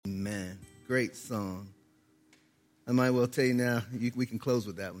great song. I might well tell you now, we can close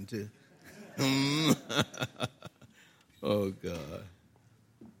with that one too. Oh, God.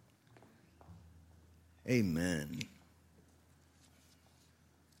 Amen.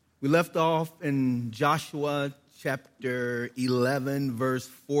 We left off in Joshua chapter 11, verse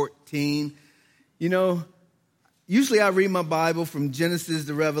 14. You know, usually I read my Bible from Genesis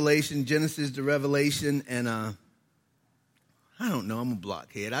to Revelation, and I don't know, I'm a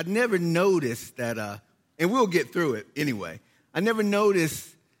blockhead. I'd never noticed that, and we'll get through it anyway. I never noticed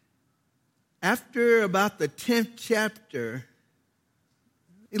after about the 10th chapter,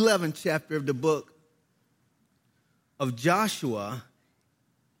 11th chapter of the book of Joshua,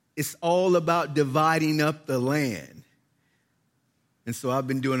 it's all about dividing up the land. And so I've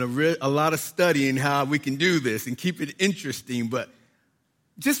been doing a lot of studying how we can do this and keep it interesting. But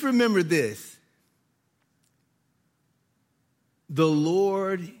just remember this. The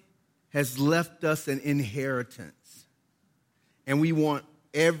Lord has left us an inheritance. And we want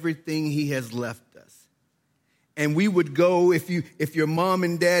everything he has left us. And we would go, if your mom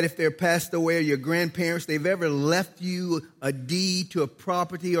and dad, if they're passed away, or your grandparents, they've ever left you a deed to a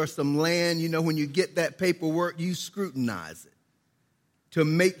property or some land, you know, when you get that paperwork, you scrutinize it to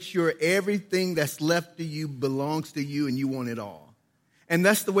make sure everything that's left to you belongs to you and you want it all. And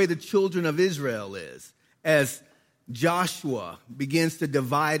that's the way the children of Israel is. As Joshua begins to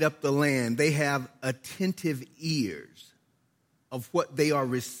divide up the land, they have attentive ears of what they are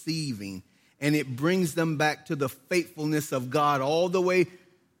receiving, and it brings them back to the faithfulness of God all the way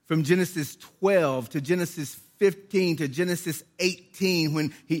from Genesis 12 to Genesis 15 to Genesis 18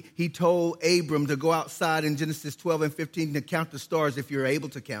 when he told Abram to go outside in Genesis 12 and 15 to count the stars if you're able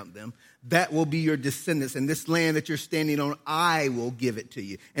to count them. That will be your descendants, and this land that you're standing on, I will give it to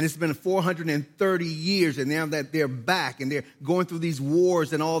you. And it's been 430 years, and now that they're back and they're going through these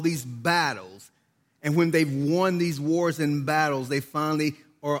wars and all these battles, and when they've won these wars and battles, they finally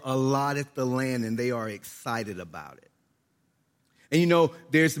are allotted the land, and they are excited about it. And you know,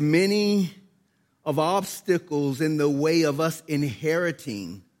 there's many of obstacles in the way of us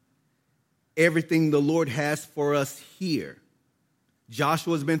inheriting everything the Lord has for us here.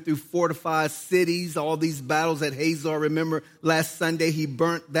 Joshua's been through fortified cities, all these battles at Hazor. Remember last Sunday, he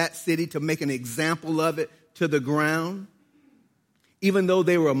burnt that city to make an example of it to the ground. Even though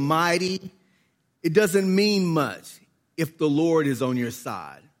they were mighty, it doesn't mean much if the Lord is on your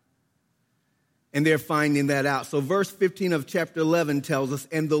side. And they're finding that out. So verse 15 of chapter 11 tells us,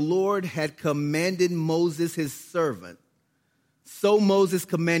 and the Lord had commanded Moses his servant. So Moses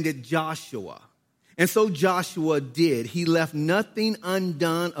commanded Joshua. And so Joshua did. He left nothing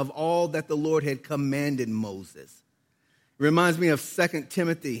undone of all that the Lord had commanded Moses. It reminds me of 2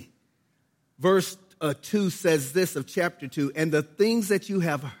 Timothy. Verse 2 says this of chapter 2, and the things that you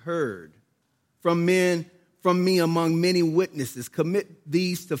have heard from me among many witnesses, commit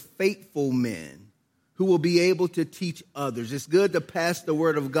these to faithful men who will be able to teach others. It's good to pass the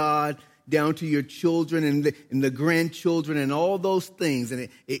word of God down to your children and the grandchildren and all those things. And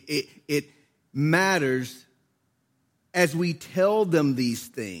it matters as we tell them these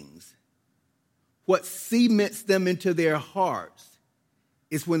things. What cements them into their hearts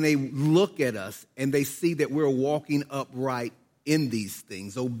is when they look at us and they see that we're walking upright in these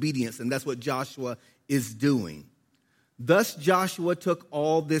things, obedience. And that's what Joshua is doing. Thus Joshua took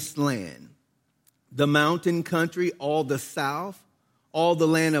all this land, the mountain country, all the south, all the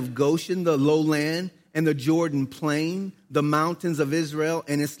land of Goshen, the lowland, and the Jordan plain, the mountains of Israel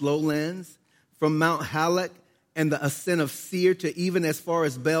and its lowlands, from Mount Halak and the ascent of Seir to even as far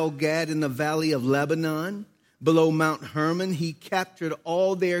as Baal-Gad in the valley of Lebanon. Below Mount Hermon, he captured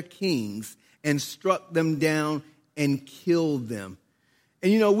all their kings and struck them down and killed them.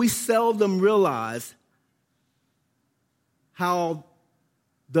 And you know, we seldom realize how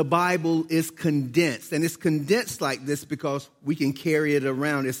the Bible is condensed. And it's condensed like this because we can carry it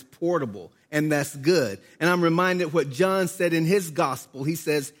around. It's portable, and that's good. And I'm reminded what John said in his gospel. He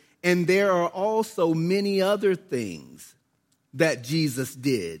says, and there are also many other things that Jesus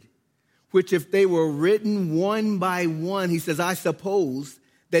did, which if they were written one by one, he says, I suppose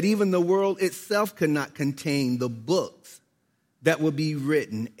that even the world itself could not contain the books that will be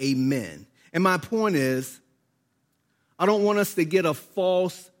written. Amen. And my point is, I don't want us to get a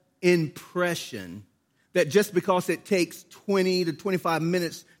false impression that just because it takes 20 to 25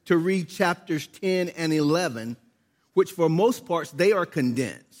 minutes to read chapters 10 and 11, which for most parts, they are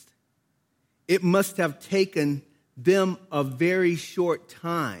condensed. It must have taken them a very short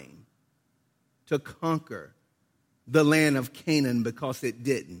time to conquer the land of Canaan, because it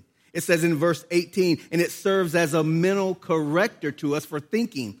didn't. It says in verse 18, and it serves as a mental corrector to us for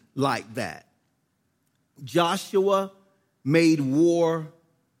thinking like that. Joshua made war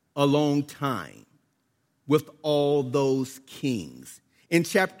a long time with all those kings. In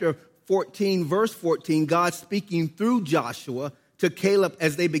chapter 14, verse 14, God speaking through Joshua to Caleb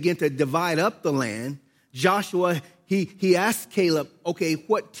as they begin to divide up the land. Joshua, he asked Caleb, okay,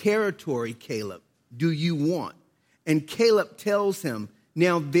 what territory, Caleb, do you want? And Caleb tells him,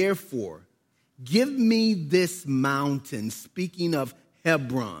 now therefore, give me this mountain, speaking of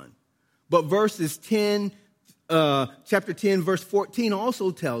Hebron. But chapter 10, verse 14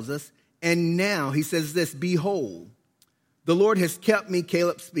 also tells us, and now he says this, behold, the Lord has kept me,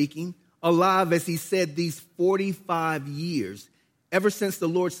 Caleb speaking, alive, as he said, these 45 years, ever since the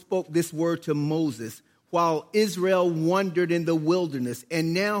Lord spoke this word to Moses, while Israel wandered in the wilderness.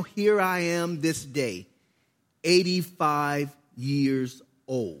 And now here I am this day, 85 years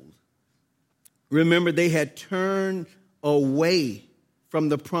old. Remember, they had turned away from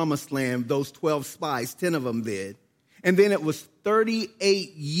the promised land, those 12 spies, 10 of them did. And then it was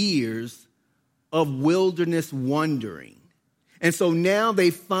 38 years of wilderness wandering. And so now they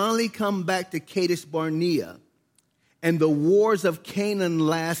finally come back to Kadesh Barnea. And the wars of Canaan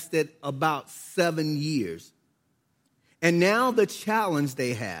lasted about 7 years. And now the challenge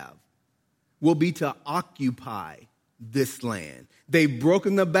they have will be to occupy this land. They've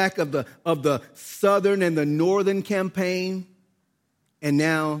broken the back of the southern and the northern campaign, and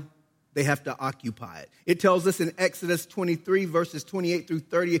now they have to occupy it. It tells us in Exodus 23, verses 28 through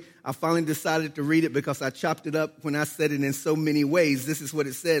 30. I finally decided to read it because I chopped it up when I said it in so many ways. This is what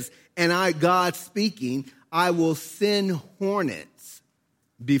it says. And I, God speaking, I will send hornets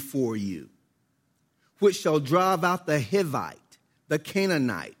before you, which shall drive out the Hivite, the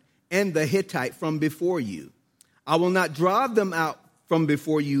Canaanite, and the Hittite from before you. I will not drive them out from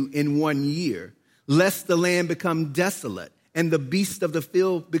before you in 1 year, lest the land become desolate and the beasts of the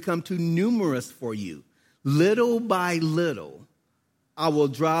field become too numerous for you. Little by little, I will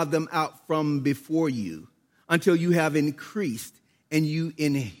drive them out from before you until you have increased and you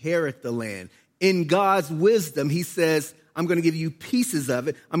inherit the land. In God's wisdom, he says, I'm going to give you pieces of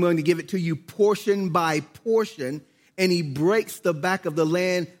it. I'm going to give it to you portion by portion. And he breaks the back of the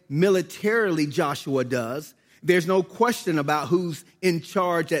land militarily, Joshua does. There's no question about who's in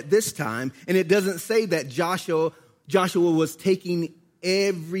charge at this time. And it doesn't say that Joshua was taking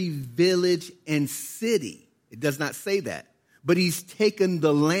every village and city. It does not say that. But he's taken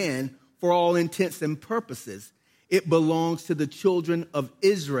the land for all intents and purposes. It belongs to the children of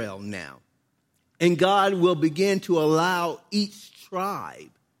Israel now. And God will begin to allow each tribe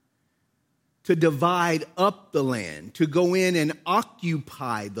to divide up the land, to go in and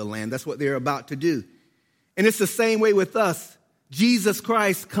occupy the land. That's what they're about to do. And it's the same way with us. Jesus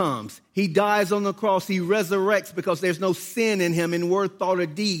Christ comes. He dies on the cross. He resurrects because there's no sin in him in word, thought, or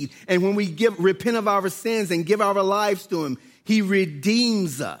deed. And when we repent of our sins and give our lives to him, he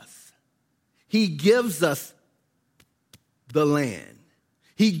redeems us. He gives us the land.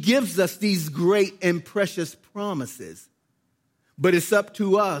 He gives us these great and precious promises. But it's up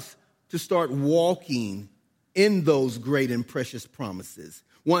to us to start walking in those great and precious promises.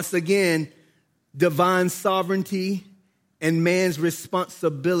 Once again, divine sovereignty and man's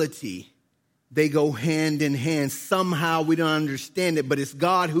responsibility, they go hand in hand. Somehow we don't understand it, but it's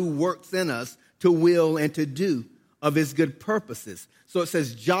God who works in us to will and to do of his good purposes. So it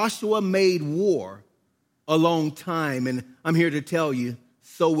says Joshua made war a long time, and I'm here to tell you,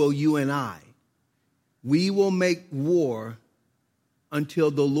 so will you and I. We will make war until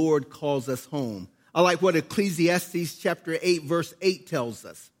the Lord calls us home. I like what Ecclesiastes chapter 8, verse 8 tells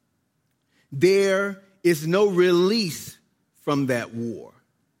us. There is no release from that war.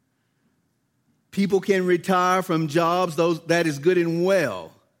 People can retire from jobs, that is good and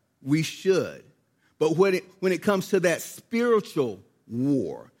well. We should. But when it comes to that spiritual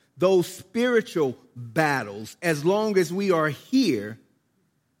war, those spiritual battles, as long as we are here,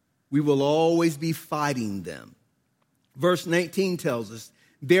 we will always be fighting them. Verse 19 tells us,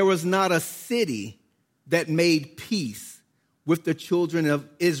 there was not a city that made peace with the children of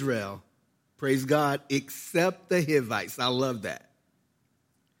Israel, praise God, except the Hivites. I love that.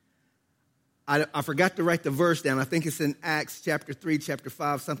 I forgot to write the verse down. I think it's in Acts chapter 3, chapter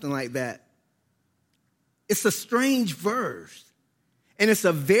 5, something like that. It's a strange verse. And it's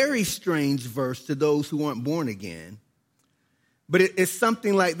a very strange verse to those who aren't born again. But it's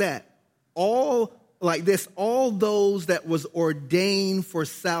something like that. All like this, all those that was ordained for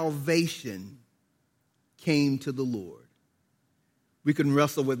salvation came to the Lord. We can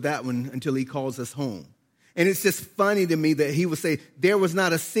wrestle with that one until he calls us home. And it's just funny to me that he would say, there was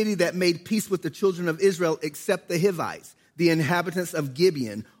not a city that made peace with the children of Israel except the Hivites, the inhabitants of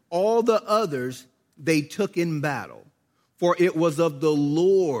Gibeon. All the others they took in battle, for it was of the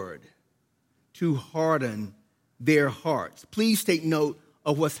Lord to harden their hearts. Please take note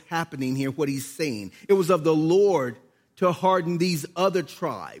of what's happening here, what he's saying. It was of the Lord to harden these other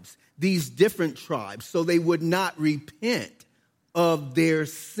tribes, these different tribes, so they would not repent of their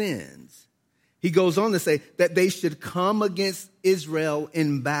sins. He goes on to say that they should come against Israel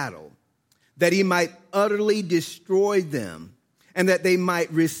in battle, that he might utterly destroy them, and that they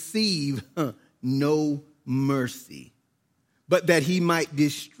might receive no mercy, but that he might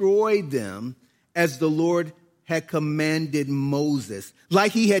destroy them as the Lord had commanded Moses,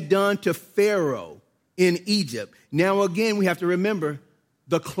 like he had done to Pharaoh in Egypt. Now again, we have to remember,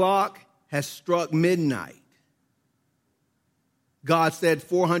 the clock has struck midnight. God said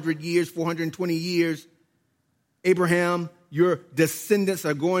 400 years, 420 years. Abraham, your descendants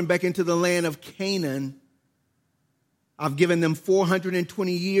are going back into the land of Canaan. I've given them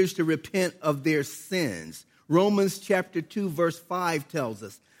 420 years to repent of their sins. Romans chapter 2, verse 5 tells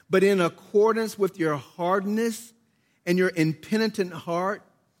us, but in accordance with your hardness and your impenitent heart,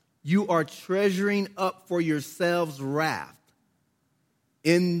 you are treasuring up for yourselves wrath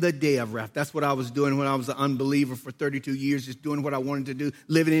in the day of wrath. That's what I was doing when I was an unbeliever for 32 years, just doing what I wanted to do,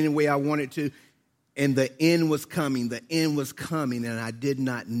 living any way I wanted to. And the end was coming. The end was coming, and I did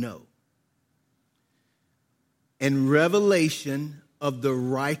not know. And revelation of the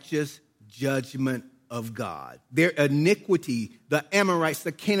righteous judgment of God. Their iniquity, the Amorites,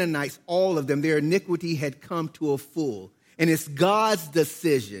 the Canaanites, all of them, their iniquity had come to a full. And it's God's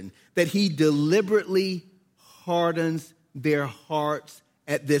decision that he deliberately hardens their hearts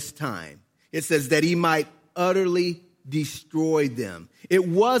at this time. It says that he might utterly destroy them. It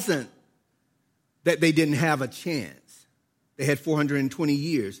wasn't that they didn't have a chance. They had 420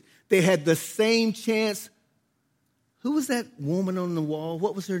 years. They had the same chance. Who was that woman on the wall?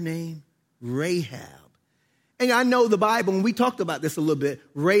 What was her name? Rahab. And I know the Bible, and we talked about this a little bit,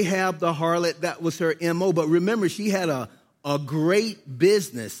 Rahab the harlot, that was her MO. But remember, she had a great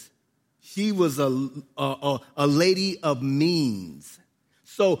business. She was a lady of means.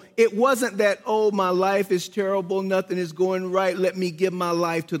 So it wasn't that, oh, my life is terrible, nothing is going right, let me give my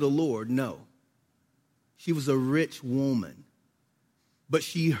life to the Lord. No. She was a rich woman. But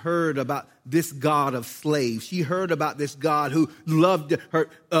she heard about this God of slaves. She heard about this God who loved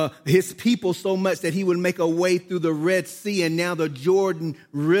his people so much that he would make a way through the Red Sea and now the Jordan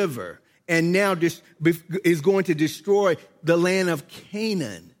River. And now is going to destroy the land of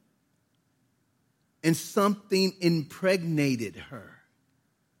Canaan. And something impregnated her.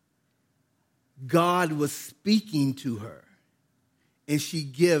 God was speaking to her. And she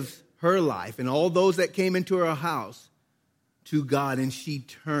gives her life and all those that came into her house to God, and she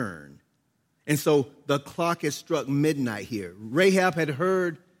turned. And so the clock has struck midnight here. Rahab had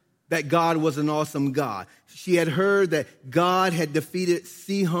heard that God was an awesome God. She had heard that God had defeated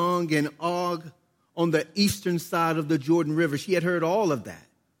Sihon and Og on the eastern side of the Jordan River. She had heard all of that.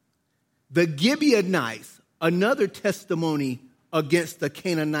 The Gibeonites, another testimony against the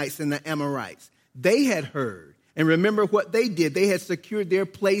Canaanites and the Amorites, they had heard. And remember what they did. They had secured their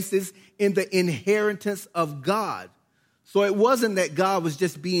places in the inheritance of God. So it wasn't that God was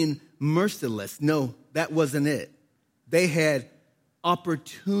just being merciless. No, that wasn't it. They had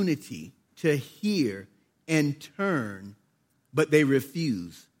opportunity to hear and turn, but they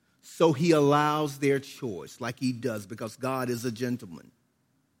refused. So he allows their choice like he does because God is a gentleman.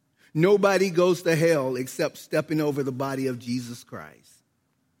 Nobody goes to hell except stepping over the body of Jesus Christ.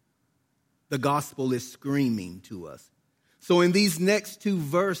 The gospel is screaming to us. So in these next two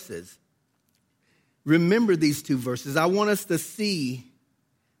verses, remember these two verses. I want us to see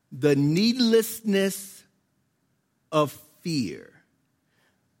the needlessness of fear,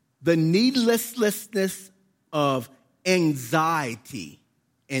 the needlessness of anxiety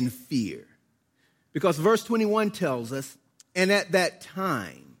and fear. Because verse 21 tells us, and at that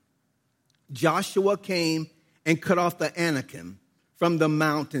time, Joshua came and cut off the Anakim from the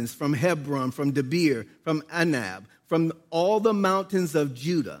mountains, from Hebron, from Debir, from Anab, from all the mountains of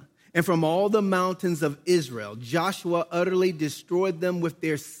Judah, and from all the mountains of Israel. Joshua utterly destroyed them with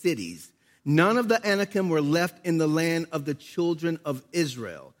their cities. None of the Anakim were left in the land of the children of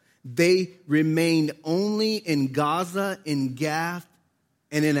Israel. They remained only in Gaza, in Gath,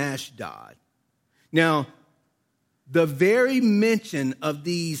 and in Ashdod. Now, the very mention of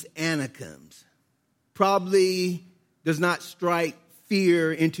these Anakims probably does not strike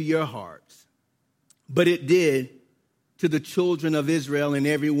fear into your hearts, but it did to the children of Israel and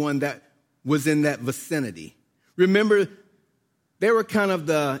everyone that was in that vicinity. Remember, they were kind of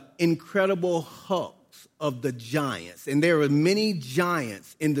the incredible hulks of the giants. And there are many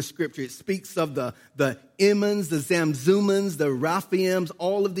giants in the scripture. It speaks of the Emmons, the Zamzumans, the Raphaims,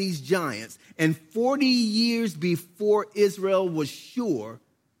 all of these giants. And 40 years before Israel was sure,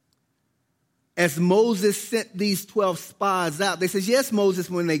 as Moses sent these 12 spies out, they said, yes, Moses,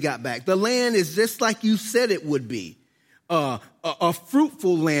 when they got back, the land is just like you said it would be. A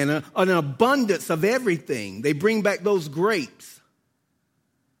fruitful land, an abundance of everything. They bring back those grapes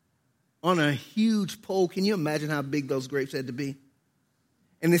on a huge pole. Can you imagine how big those grapes had to be?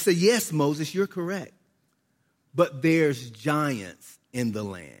 And they said, yes, Moses, you're correct. But there's giants in the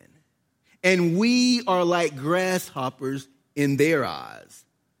land. And we are like grasshoppers in their eyes.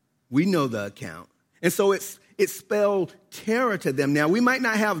 We know the account. And so it spelled terror to them. Now, we might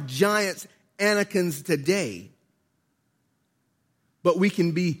not have giants, Anakins today, but we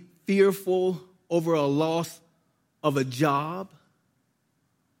can be fearful over a loss of a job,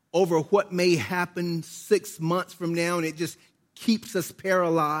 over what may happen 6 months from now, and it just keeps us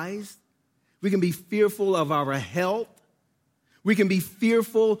paralyzed. We can be fearful of our health. We can be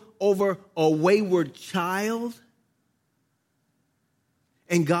fearful over a wayward child.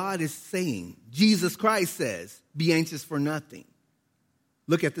 And God is saying, Jesus Christ says, be anxious for nothing.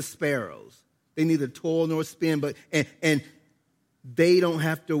 Look at the sparrows. They neither toil nor spin, but and they don't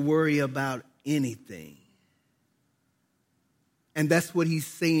have to worry about anything. And that's what he's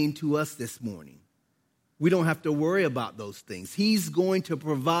saying to us this morning. We don't have to worry about those things. He's going to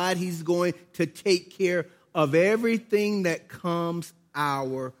provide. He's going to take care of everything that comes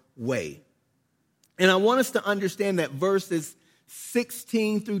our way. And I want us to understand that verses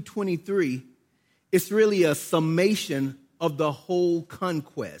 16 through 23, it's really a summation of the whole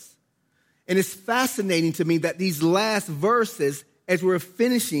conquest. And it's fascinating to me that these last verses, as we're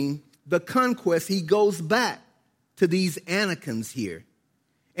finishing the conquest, he goes back to these Anakins here.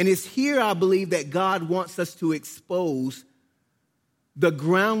 And it's here, I believe, that God wants us to expose the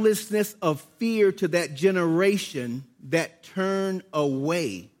groundlessness of fear to that generation that turned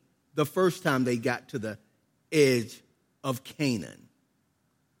away the first time they got to the edge of Canaan.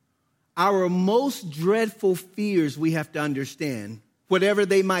 Our most dreadful fears, we have to understand, whatever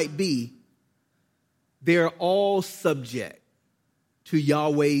they might be, they're all subject to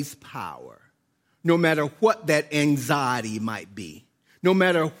Yahweh's power, no matter what that anxiety might be, no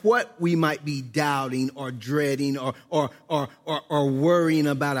matter what we might be doubting or dreading or worrying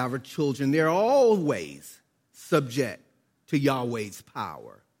about our children. They're always subject to Yahweh's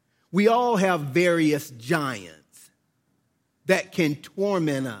power. We all have various giants that can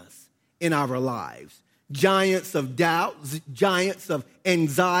torment us in our lives. Giants of doubt, giants of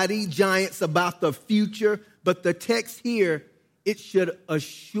anxiety, giants about the future. But the text here, it should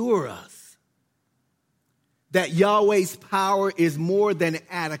assure us that Yahweh's power is more than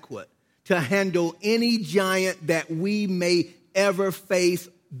adequate to handle any giant that we may ever face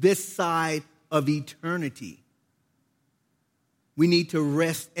this side of eternity. We need to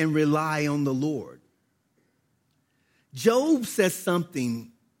rest and rely on the Lord. Job says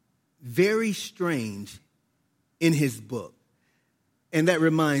something very strange in his book. And that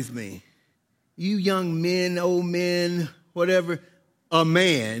reminds me, you young men, old men, whatever, a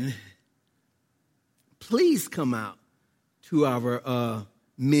man, please come out to our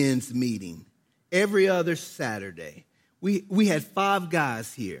men's meeting every other Saturday. We had 5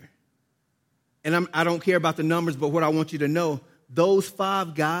 guys here. And I don't care about the numbers, but what I want you to know, those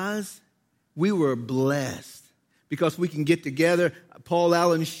 5 guys, we were blessed. Because we can get together. Paul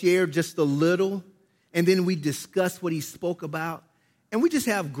Allen shared just a little, and then we discuss what he spoke about, and we just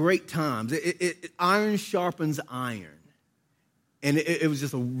have great times. Iron sharpens iron, and it was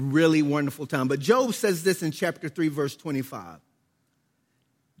just a really wonderful time. But Job says this in chapter 3, verse 25.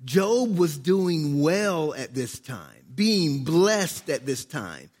 Job was doing well at this time, being blessed at this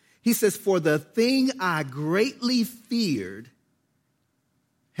time. He says, for the thing I greatly feared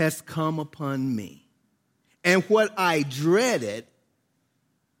has come upon me. And what I dreaded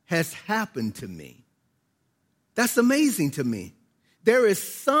has happened to me. That's amazing to me. There is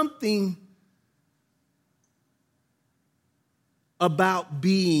something about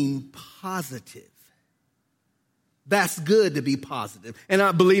being positive. That's good to be positive.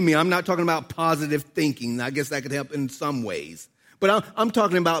 And believe me, I'm not talking about positive thinking. I guess that could help in some ways. But I'm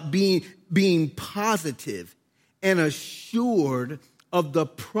talking about being positive and assured of the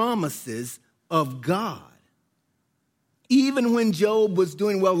promises of God. Even when Job was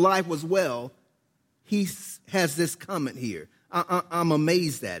doing well, life was well, he has this comment here. I'm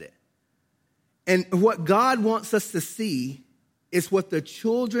amazed at it. And what God wants us to see It's what the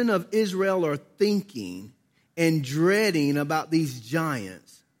children of Israel are thinking and dreading about these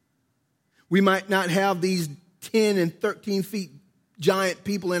giants. We might not have these 10 and 13 feet giant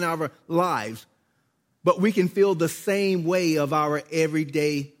people in our lives, but we can feel the same way of our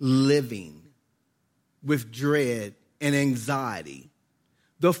everyday living with dread and anxiety.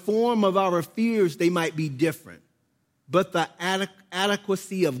 The form of our fears, they might be different, but the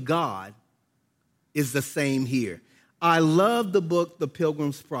adequacy of God is the same here. I love the book, The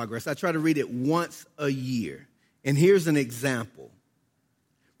Pilgrim's Progress. I try to read it once a year. And here's an example.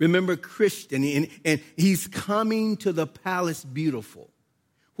 Remember Christian, and he's coming to the Palace Beautiful,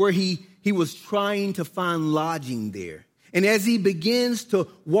 where he was trying to find lodging there. And as he begins to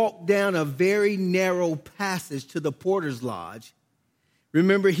walk down a very narrow passage to the porter's lodge,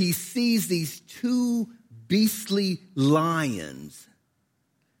 remember he sees these two beastly lions.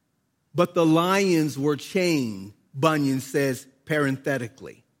 But the lions were chained, Bunyan says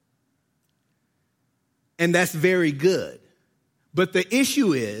parenthetically. And that's very good. But the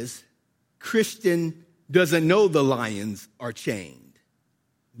issue is, Christian doesn't know the lions are chained.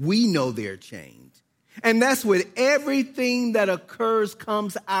 We know they're chained. And that's with everything that occurs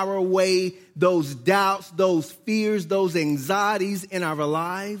comes our way, those doubts, those fears, those anxieties in our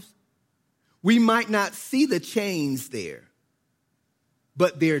lives. We might not see the chains there,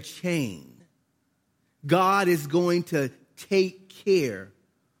 but they're chained. God is going to take care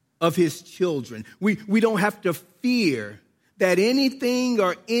of his children. We don't have to fear that anything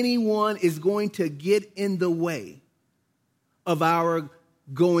or anyone is going to get in the way of our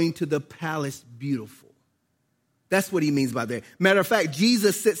going to the Palace Beautiful. That's what he means by that. Matter of fact,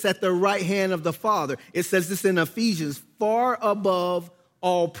 Jesus sits at the right hand of the Father. It says this in Ephesians, far above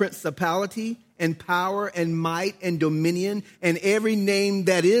all principality and power and might and dominion and every name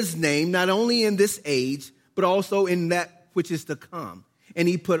that is named, not only in this age, but also in that which is to come. And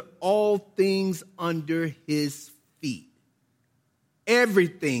he put all things under his feet.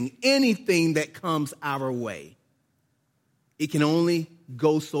 Everything, anything that comes our way, it can only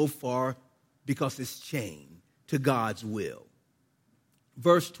go so far because it's chained to God's will.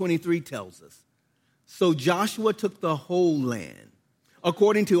 Verse 23 tells us, so Joshua took the whole land,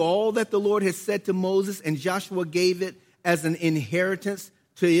 according to all that the Lord had said to Moses, and Joshua gave it as an inheritance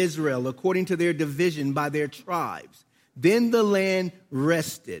to Israel, according to their division by their tribes. Then the land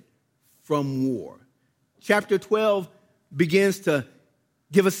rested from war. Chapter 12 begins to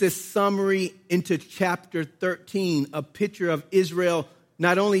give us this summary into chapter 13, a picture of Israel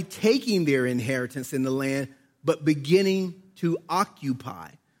not only taking their inheritance in the land, but beginning to occupy.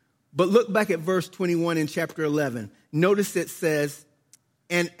 But look back at verse 21 in chapter 11. Notice it says,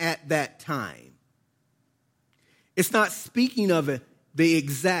 and at that time. It's not speaking of the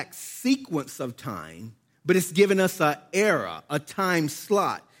exact sequence of time, but it's given us an era, a time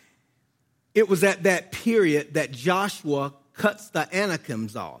slot. It was at that period that Joshua cuts the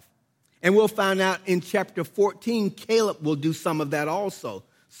Anakims off. And we'll find out in chapter 14, Caleb will do some of that also.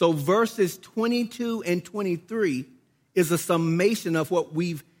 So verses 22 and 23 is a summation of what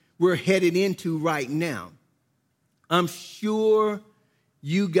we're headed into right now. I'm sure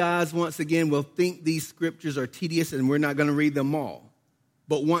you guys, once again, will think these scriptures are tedious and we're not going to read them all.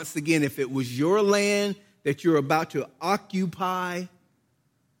 But once again, if it was your land that you're about to occupy,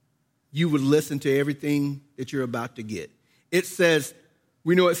 you would listen to everything that you're about to get. It says,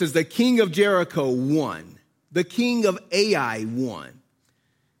 we know it says the king of Jericho won. The king of Ai won.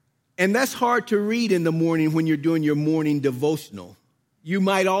 And that's hard to read in the morning when you're doing your morning devotional. You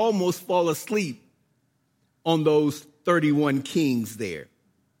might almost fall asleep on those 31 kings there.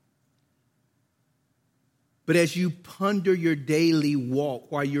 But as you ponder your daily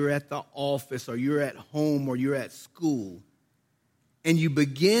walk while you're at the office or you're at home or you're at school, and you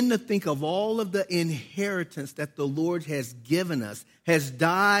begin to think of all of the inheritance that the Lord has given us, has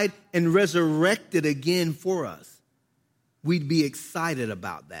died and resurrected again for us, we'd be excited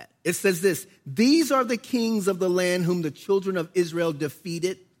about that. It says this, these are the kings of the land whom the children of Israel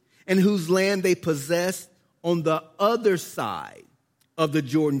defeated and whose land they possessed on the other side of the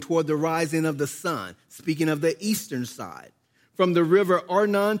Jordan toward the rising of the sun, speaking of the eastern side, from the river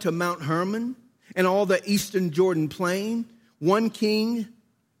Arnon to Mount Hermon and all the eastern Jordan plain. One king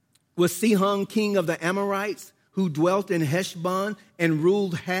was Sihon, king of the Amorites, who dwelt in Heshbon and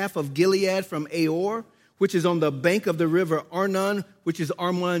ruled half of Gilead from Aor, which is on the bank of the river Arnon, which is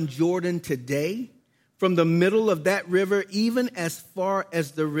Arnon Jordan today, from the middle of that river even as far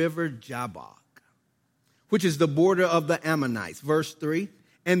as the river Jabbok, which is the border of the Ammonites. Verse 3,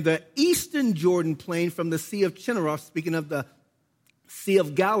 and the eastern Jordan plain from the Sea of Chinneroth, speaking of the Sea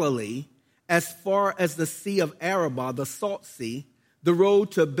of Galilee, as far as the Sea of Arabah, the Salt Sea, the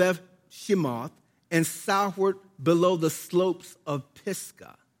road to Beth Shemoth, and southward below the slopes of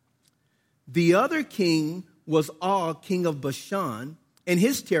Pisgah. The other king was Og, king of Bashan, and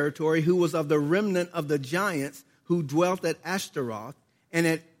his territory, who was of the remnant of the giants who dwelt at Ashtaroth and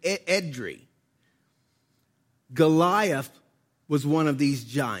at Edrei. Goliath was one of these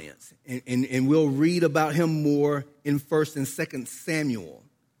giants, and we'll read about him more in 1st and 2nd Samuel.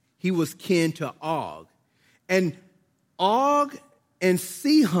 He was kin to Og. And Og and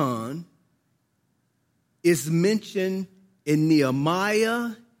Sihon is mentioned in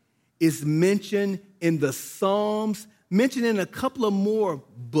Nehemiah, is mentioned in the Psalms, mentioned in a couple of more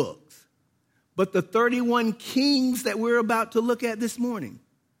books. But the 31 kings that we're about to look at this morning,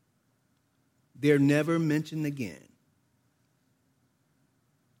 they're never mentioned again.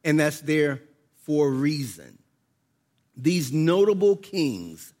 And that's there for a reason. These notable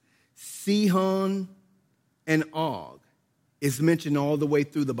kings, Sihon and Og, is mentioned all the way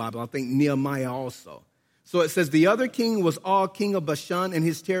through the Bible. I think Nehemiah also. So it says, the other king was Og, king of Bashan and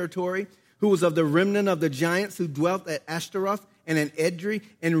his territory, who was of the remnant of the giants who dwelt at Ashtaroth and at Edrei,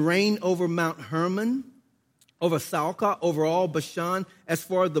 and reigned over Mount Hermon, over Salcah, over all Bashan, as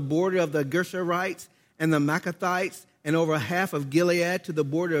far as the border of the Geshurites and the Maccathites, and over half of Gilead to the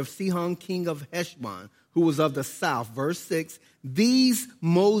border of Sihon, king of Heshbon, who was of the south. Verse 6, these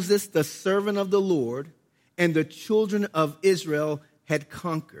Moses, the servant of the Lord, and the children of Israel had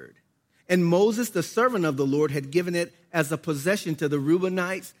conquered. And Moses, the servant of the Lord, had given it as a possession to the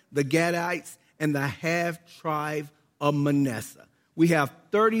Reubenites, the Gadites, and the half-tribe of Manasseh. We have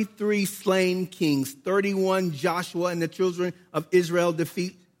 33 slain kings, 31 Joshua and the children of Israel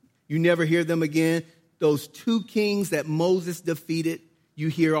defeat. You never hear them again. Those 2 kings that Moses defeated, you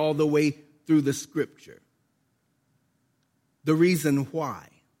hear all the way through the scripture. The reason why.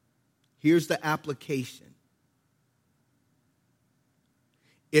 Here's the application.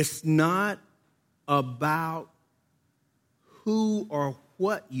 It's not about who or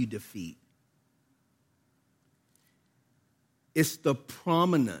what you defeat. It's the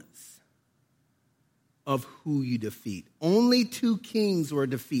prominence of who you defeat. Only 2 kings were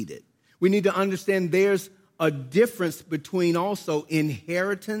defeated. We need to understand there's a difference between also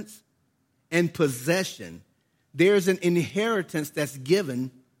inheritance and possession. There's an inheritance that's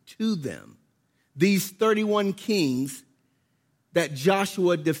given to them. These 31 kings that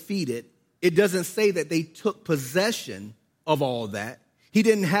Joshua defeated, it doesn't say that they took possession of all that. He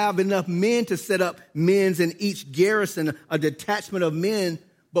didn't have enough men to set up men in each garrison, a detachment of men.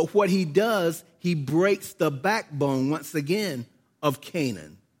 But what he does, he breaks the backbone, once again, of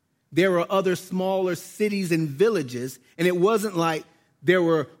Canaan. There were other smaller cities and villages, and it wasn't like there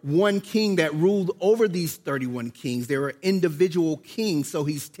were one king that ruled over these 31 kings. There were individual kings, so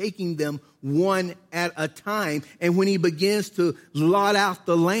he's taking them one at a time. And when he begins to lot out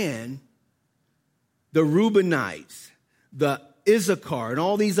the land, the Reubenites, the Issachar, and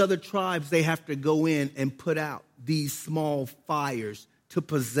all these other tribes, they have to go in and put out these small fires to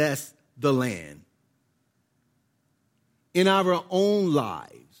possess the land. In our own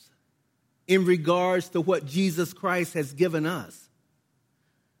lives, in regards to what Jesus Christ has given us,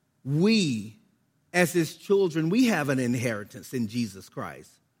 we, as his children, we have an inheritance in Jesus Christ.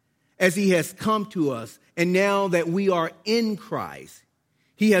 As he has come to us, and now that we are in Christ,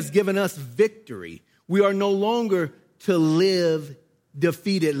 he has given us victory. We are no longer to live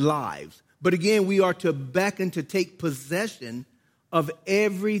defeated lives. But again, we are to beckon to take possession of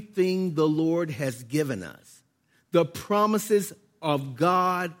everything the Lord has given us. The promises of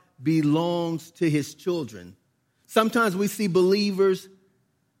God belongs to his children. Sometimes we see believers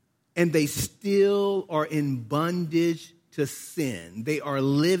and they still are in bondage to sin. They are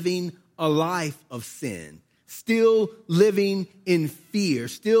living a life of sin, still living in fear,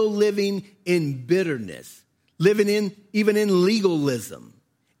 still living in bitterness, living even in legalism.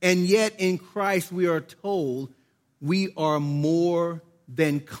 And yet in Christ we are told we are more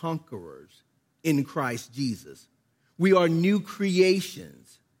than conquerors in Christ Jesus. We are new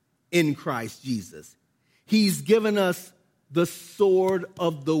creations in Christ Jesus. He's given us the sword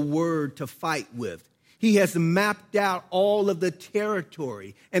of the word to fight with. He has mapped out all of the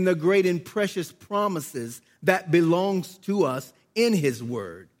territory and the great and precious promises that belongs to us in his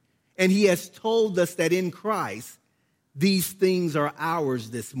word. And he has told us that in Christ, these things are ours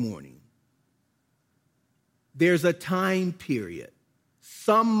this morning. There's a time period.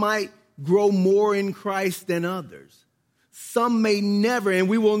 Some might grow more in Christ than others. Some may never, and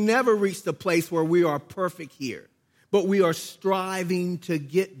we will never reach the place where we are perfect here. But we are striving to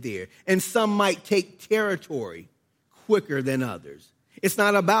get there. And some might take territory quicker than others. It's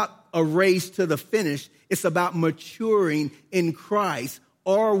not about a race to the finish. It's about maturing in Christ.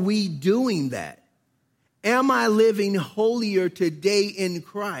 Are we doing that? Am I living holier today in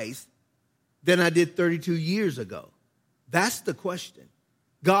Christ than I did 32 years ago? That's the question.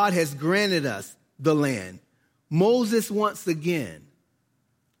 God has granted us the land. Moses, once again,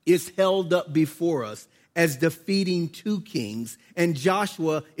 is held up before us as defeating 2 kings, and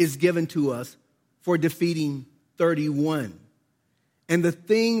Joshua is given to us for defeating 31. And the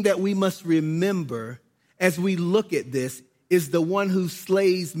thing that we must remember as we look at this is the one who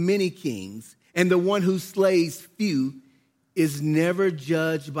slays many kings and the one who slays few is never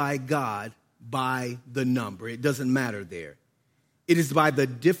judged by God by the number. It doesn't matter there. It is by the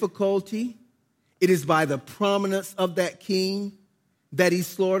difficulty. It is by the prominence of that king that he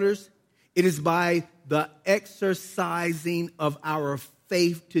slaughters. It is by the exercising of our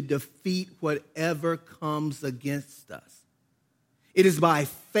faith to defeat whatever comes against us. It is by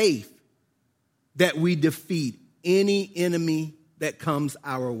faith that we defeat any enemy that comes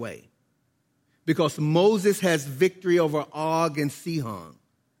our way. Because Moses has victory over Og and Sihon,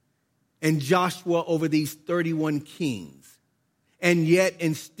 and Joshua over these 31 kings. And yet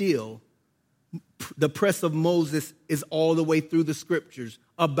and still, the press of Moses is all the way through the scriptures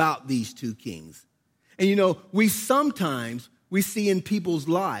about these 2 kings. And you know, we see in people's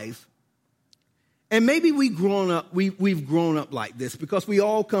lives, and maybe we've grown up like this because we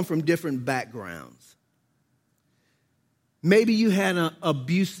all come from different backgrounds. Maybe you had an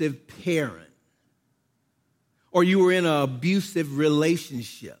abusive parent, or you were in an abusive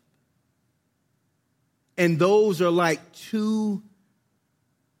relationship. And those are like 2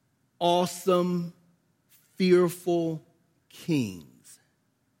 awesome, fearful kings.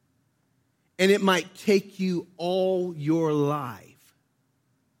 And it might take you all your life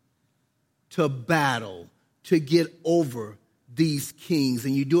to battle, to get over these kings.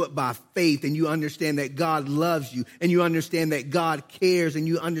 And you do it by faith, and you understand that God loves you, and you understand that God cares, and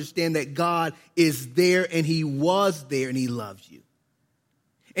you understand that God is there, and he was there, and he loves you.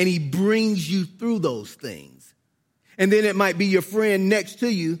 And he brings you through those things. And then it might be your friend next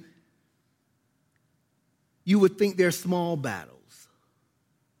to you. You would think they're small battles.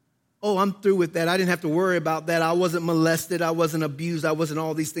 Oh, I'm through with that. I didn't have to worry about that. I wasn't molested. I wasn't abused. I wasn't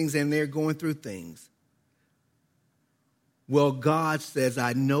all these things, and they're going through things. Well, God says,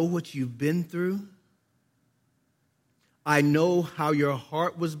 I know what you've been through. I know how your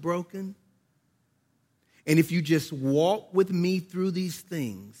heart was broken. And if you just walk with me through these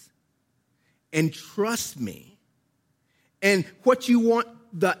things and trust me, and what you want,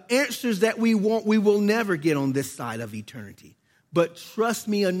 the answers that we want, we will never get on this side of eternity. But trust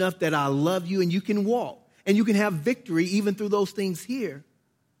me enough that I love you, and you can walk, and you can have victory even through those things here.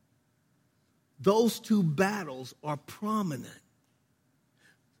 Those 2 battles are prominent.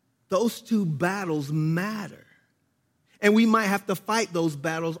 Those 2 battles matter. And we might have to fight those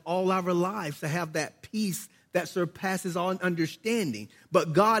battles all our lives to have that peace that surpasses all understanding.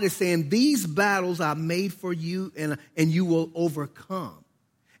 But God is saying, these battles are made for you, and you will overcome.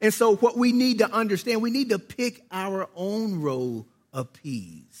 And so what we need to understand, we need to pick our own role of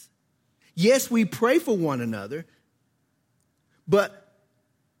peace. Yes, we pray for one another, but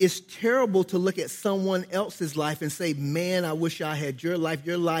it's terrible to look at someone else's life and say, man, I wish I had your life.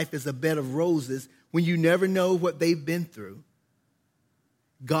 Your life is a bed of roses, when you never know what they've been through.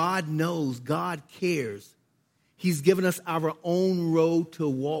 God knows, God cares. He's given us our own road to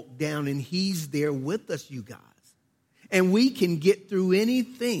walk down, and he's there with us, you guys. And we can get through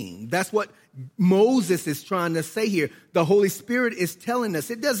anything. That's what Moses is trying to say here. The Holy Spirit is telling us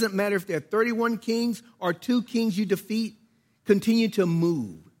it doesn't matter if there are 31 kings or 2 kings you defeat. Continue to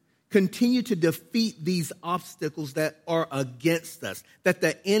move. Continue to defeat these obstacles that are against us, that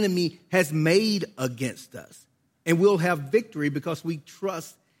the enemy has made against us. And we'll have victory because we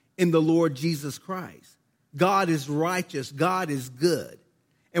trust in the Lord Jesus Christ. God is righteous. God is good.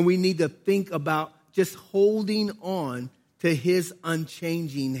 And we need to think about just holding on to his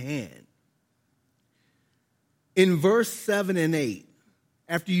unchanging hand. In verse 7 and 8,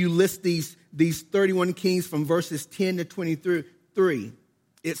 after you list these 31 kings from verses 10 to 23,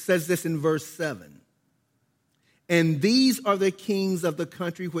 it says this in verse 7. And these are the kings of the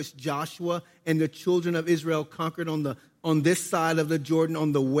country which Joshua and the children of Israel conquered on this side of the Jordan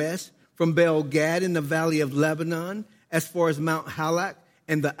on the west, from Baal-Gad in the valley of Lebanon, as far as Mount Halak,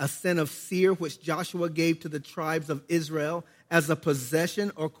 and the ascent of Seir, which Joshua gave to the tribes of Israel as a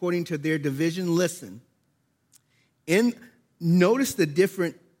possession according to their division. Listen, notice the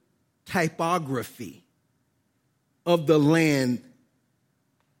different typography of the land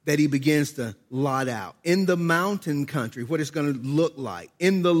that he begins to lot out. In the mountain country, what it's going to look like.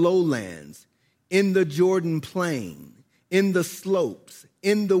 In the lowlands, in the Jordan plain, in the slopes,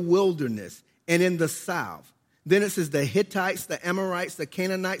 in the wilderness, and in the south. Then it says the Hittites, the Amorites, the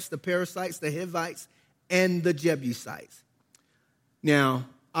Canaanites, the Perizzites, the Hivites, and the Jebusites. Now,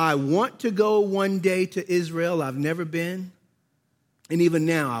 I want to go one day to Israel. I've never been. And even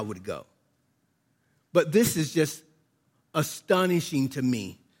now I would go. But this is just astonishing to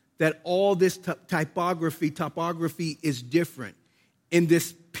me that all this topography is different in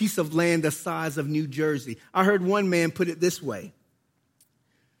this piece of land the size of New Jersey. I heard one man put it this way.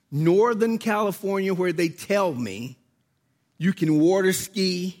 Northern California, where they tell me you can water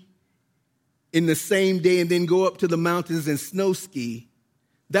ski in the same day and then go up to the mountains and snow ski,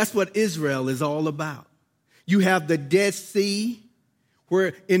 that's what Israel is all about. You have the Dead Sea,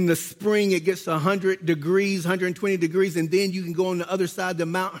 where in the spring it gets 100 degrees, 120 degrees, and then you can go on the other side to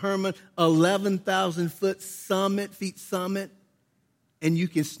Mount Hermon, 11,000-foot feet summit, and you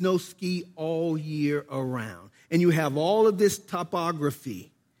can snow ski all year around. And you have all of this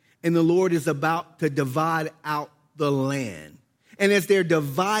topography, and the Lord is about to divide out the land. And as they're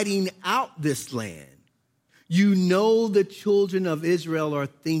dividing out this land, you know the children of Israel are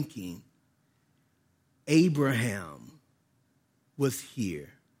thinking, Abraham was here.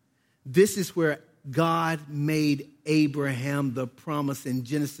 This is where God made Abraham the promise in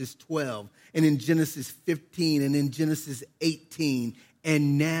Genesis 12 and in Genesis 15 and in Genesis 18.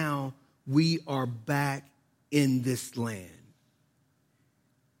 And now we are back in this land.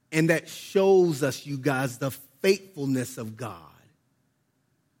 And that shows us, you guys, the faithfulness of God,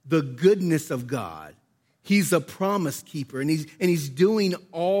 the goodness of God. He's a promise keeper, and he's doing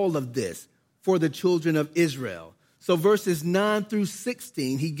all of this for the children of Israel. So verses 9 through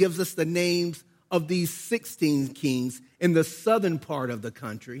 16, he gives us the names of these 16 kings in the southern part of the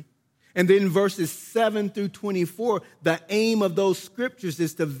country. And then verses 7 through 24, the aim of those scriptures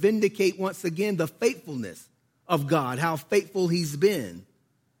is to vindicate once again the faithfulness of God, how faithful he's been.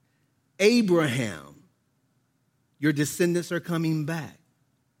 Abraham, your descendants are coming back.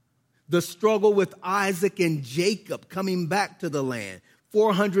 The struggle with Isaac and Jacob coming back to the land.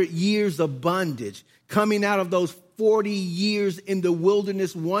 400 years of bondage, coming out of those 40 years in the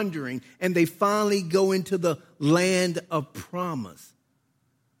wilderness wandering, and they finally go into the land of promise.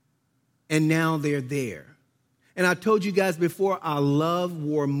 And now they're there. And I told you guys before, I love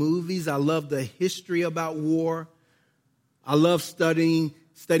war movies. I love the history about war. I love studying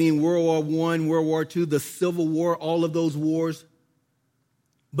World War I, World War II, the Civil War, all of those wars.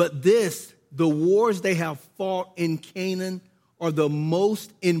 But the wars they have fought in Canaan are the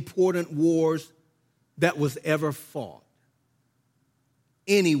most important wars that was ever fought.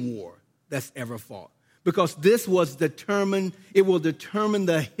 Any war that's ever fought. Because this was determined, it will determine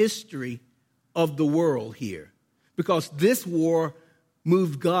the history of the world here. Because this war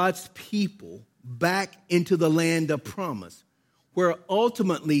moved God's people back into the land of promise, where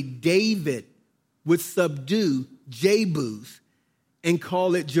ultimately David would subdue Jebus and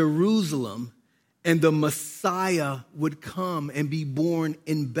call it Jerusalem, and the Messiah would come and be born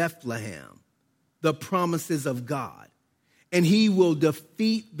in Bethlehem, the promises of God. And he will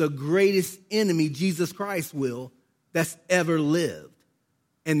defeat the greatest enemy, Jesus Christ will, that's ever lived,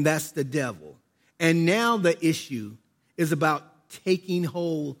 and that's the devil. And now the issue is about taking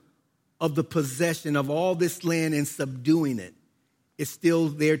hold of the possession of all this land and subduing it. It's still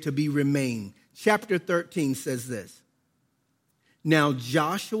there to be remained. Chapter 13 says this. Now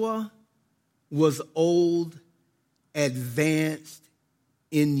Joshua was old, advanced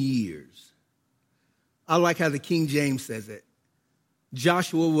in years. I like how the King James says it.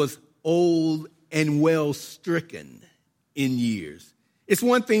 Joshua was old and well stricken in years. It's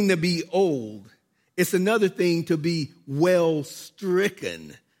one thing to be old. It's another thing to be well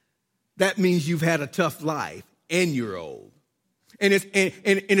stricken. That means you've had a tough life and you're old. And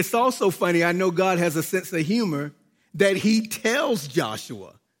it's also funny. I know God has a sense of humor that he tells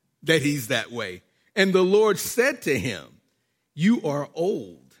Joshua that he's that way. And the Lord said to him, "You are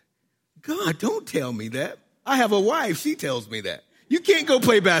old." God, don't tell me that. I have a wife. She tells me that. You can't go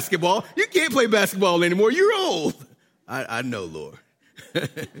play basketball. You can't play basketball anymore. You're old. I know, Lord.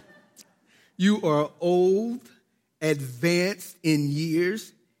 You are old, advanced in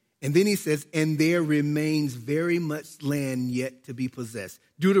years. And then he says, and there remains very much land yet to be possessed.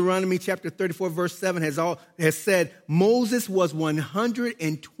 Deuteronomy chapter 34, verse 7 has said, Moses was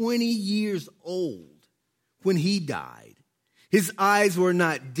 120 years old when he died. His eyes were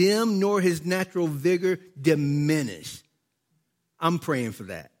not dim, nor his natural vigor diminished. I'm praying for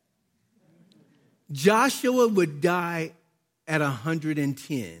that. Joshua would die at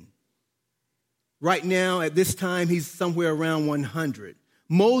 110. Right now, at this time, he's somewhere around 100.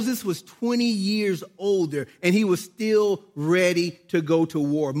 Moses was 20 years older, and he was still ready to go to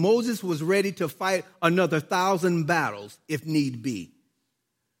war. Moses was ready to fight another 1,000 battles if need be.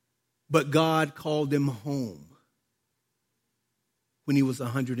 But God called him home when he was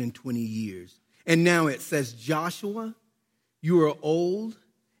 120 years. And now it says, Joshua, you are old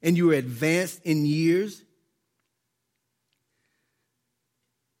and you are advanced in years.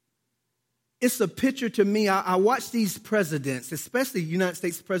 It's a picture to me. I watch these presidents, especially United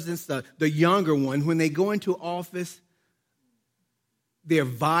States presidents, the younger one, when they go into office, they're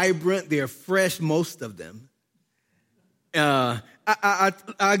vibrant, they're fresh, most of them. I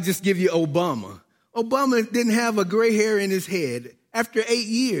just give you Obama. Obama didn't have a gray hair in his head. After 8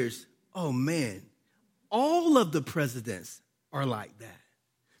 years, oh man, all of the presidents are like that.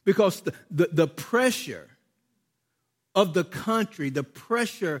 Because the pressure of the country, the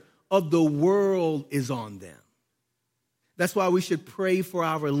pressure of the world is on them. That's why we should pray for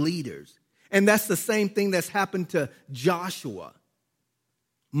our leaders. And that's the same thing that's happened to Joshua.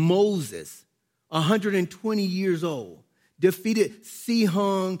 Moses, 120 years old, defeated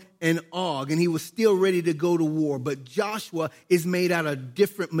Sihon and Og, and he was still ready to go to war. But Joshua is made out of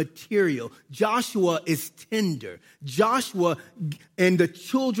different material. Joshua is tender. Joshua and the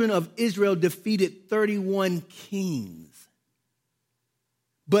children of Israel defeated 31 kings.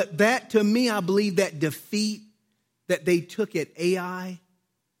 But that, to me, I believe that defeat that they took at Ai,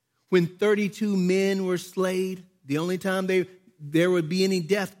 when 32 men were slain, the only time there would be any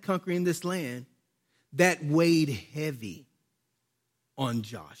death conquering this land, that weighed heavy on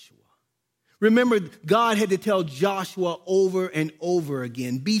Joshua. Remember, God had to tell Joshua over and over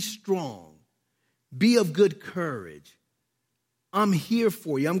again, be strong, be of good courage. I'm here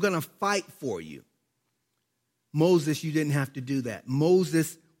for you. I'm going to fight for you. Moses, you didn't have to do that.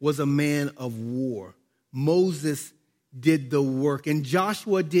 Moses was a man of war. Moses did the work, and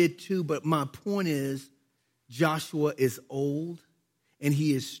Joshua did too. But my point is, Joshua is old, and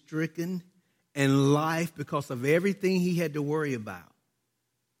he is stricken, and life, because of everything he had to worry about,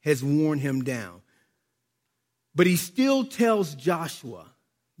 has worn him down. But he still tells Joshua,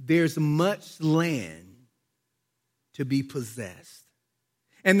 there's much land to be possessed.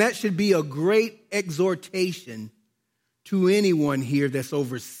 And that should be a great exhortation to anyone here that's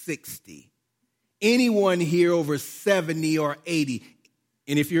over 60. Anyone here over 70 or 80.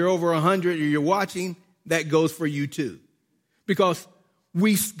 And if you're over 100 or you're watching, that goes for you too. Because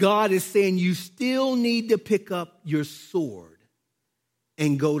God is saying you still need to pick up your sword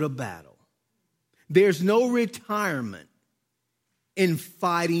and go to battle. There's no retirement in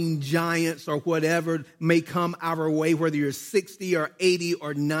fighting giants or whatever may come our way, whether you're 60 or 80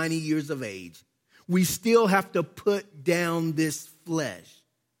 or 90 years of age. We still have to put down this flesh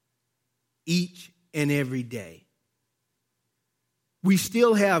each and every day. We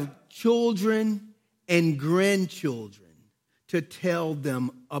still have children and grandchildren to tell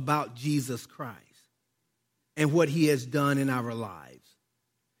them about Jesus Christ and what he has done in our lives.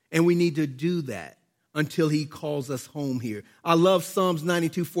 And we need to do that until he calls us home here. I love Psalms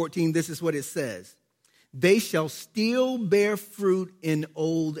 92:14. This is what it says. They shall still bear fruit in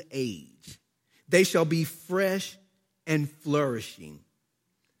old age. They shall be fresh and flourishing.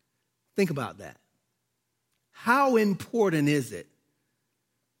 Think about that. How important is it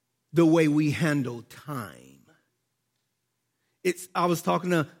the way we handle time? I was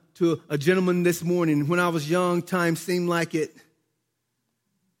talking to a gentleman this morning. When I was young, time seemed like it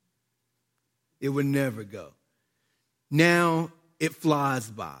would never go. Now it flies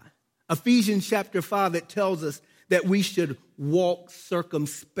by. Ephesians chapter 5, it tells us that we should walk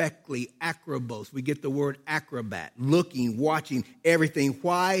circumspectly, acrobos. We get the word acrobat, looking, watching everything.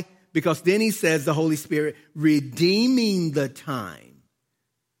 Why? Because then he says, the Holy Spirit, redeeming the time,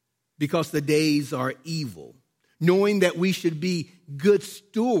 because the days are evil, knowing that we should be good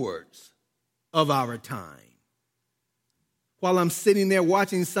stewards of our time. While I'm sitting there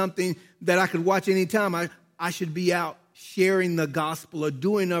watching something that I could watch anytime, I should be out sharing the gospel or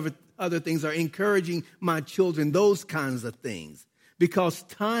doing other things or encouraging my children, those kinds of things. Because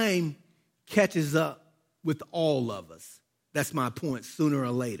time catches up with all of us. That's my point, sooner or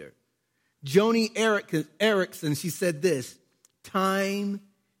later. Joni Eareckson, she said this, time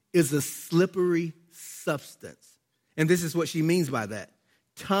is a slippery substance. And this is what she means by that.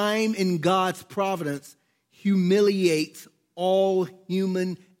 Time in God's providence humiliates all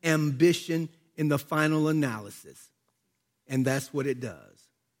human ambition in the final analysis. And that's what it does.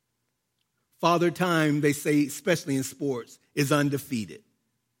 Father Time, they say, especially in sports, is undefeated.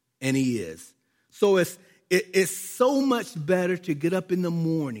 And he is. So It's so much better to get up in the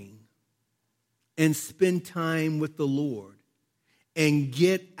morning and spend time with the Lord and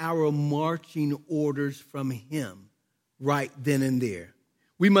get our marching orders from him right then and there.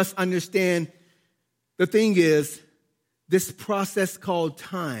 We must understand the thing is, this process called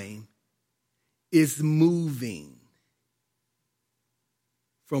time is moving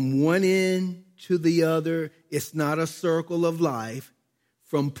from one end to the other. It's not a circle of life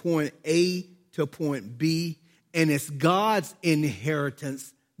from point A to point B, and it's God's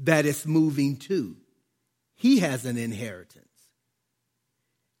inheritance that it's moving to. He has an inheritance.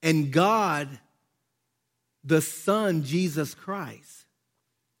 And God, the Son, Jesus Christ,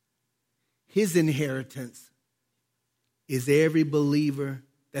 his inheritance is every believer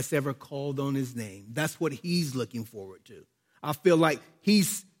that's ever called on his name. That's what he's looking forward to. I feel like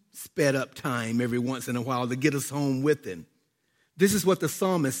he's sped up time every once in a while to get us home with him. This is what the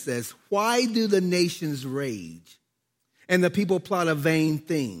psalmist says. Why do the nations rage and the people plot a vain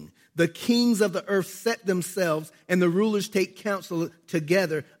thing? The kings of the earth set themselves and the rulers take counsel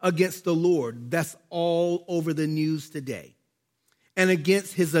together against the Lord. That's all over the news today. And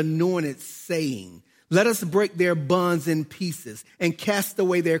against his anointed, saying, let us break their bonds in pieces and cast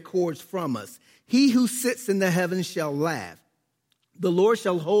away their cords from us. He who sits in the heavens shall laugh. The Lord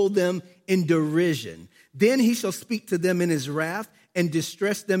shall hold them in derision. Then he shall speak to them in his wrath and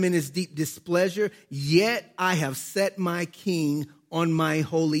distress them in his deep displeasure. Yet I have set my king on my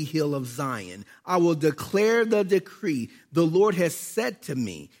holy hill of Zion. I will declare the decree. The Lord has said to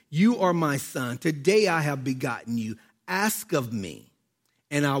me, you are my son. Today I have begotten you. Ask of me,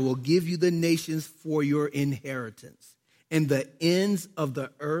 and I will give you the nations for your inheritance and the ends of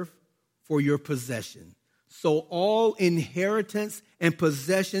the earth for your possession. So all inheritance and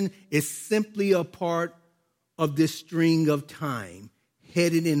possession is simply a part of this string of time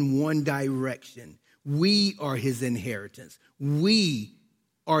headed in one direction. We are his inheritance. We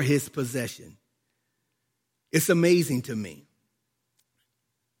are his possession. It's amazing to me.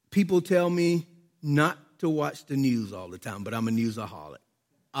 People tell me not to watch the news all the time, but I'm a newsaholic.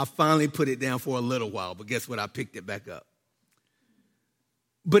 I finally put it down for a little while, but guess what? I picked it back up.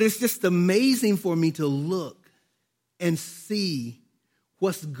 But it's just amazing for me to look and see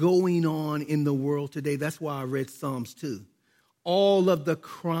what's going on in the world today. That's why I read Psalms 2. All of the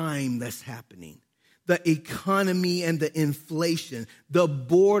crime that's happening, the economy and the inflation, the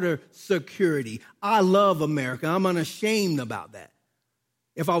border security. I love America. I'm unashamed about that.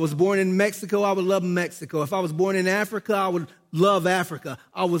 If I was born in Mexico, I would love Mexico. If I was born in Africa, I would love Africa.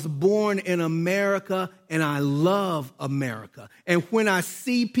 I was born in America, and I love America. And when I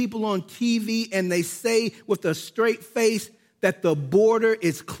see people on TV and they say with a straight face that the border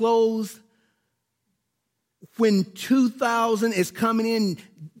is closed, when 2,000 is coming in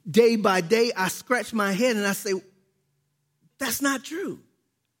day by day, I scratch my head and I say, that's not true.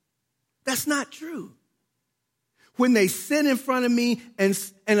 That's not true. When they sit in front of me and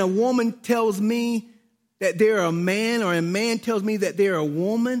a woman tells me that they're a man, or a man tells me that they're a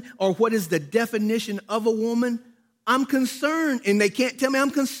woman, or what is the definition of a woman, I'm concerned, and they can't tell me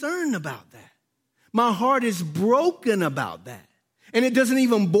I'm concerned about that. My heart is broken about that. And it doesn't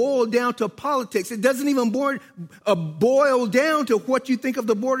even boil down to politics. It doesn't even boil down to what you think of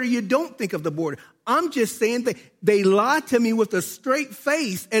the border, you don't think of the border. I'm just saying that they lie to me with a straight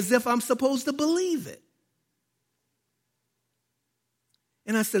face as if I'm supposed to believe it.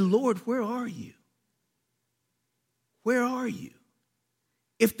 And I said, Lord, where are you? Where are you?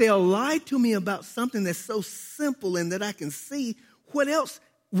 If they'll lie to me about something that's so simple and that I can see, what else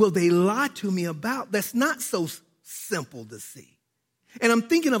will they lie to me about that's not so simple to see? And I'm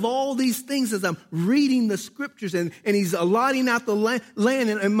thinking of all these things as I'm reading the scriptures, and he's allotting out the land.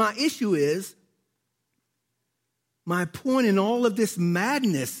 And my issue is, my point in all of this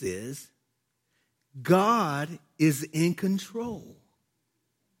madness is, God is in control.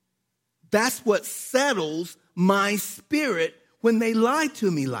 That's what settles my spirit when they lie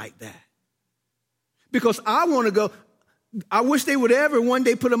to me like that. Because I want to go, I wish they would ever one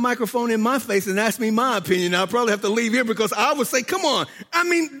day put a microphone in my face and ask me my opinion. I'll probably have to leave here because I would say, come on. I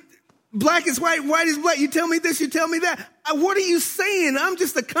mean, black is white, white is black. You tell me this, you tell me that. What are you saying? I'm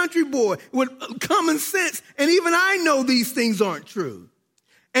just a country boy with common sense. And even I know these things aren't true.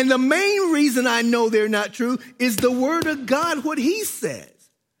 And the main reason I know they're not true is the word of God, what he says.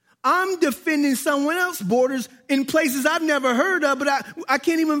 I'm defending someone else's borders in places I've never heard of, but I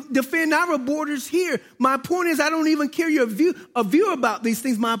can't even defend our borders here. My point is, I don't even care your view about these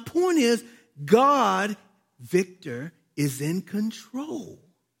things. My point is, God, Victor, is in control.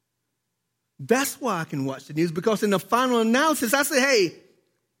 That's why I can watch the news, because in the final analysis, I say, hey,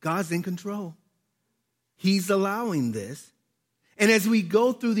 God's in control. He's allowing this. And as we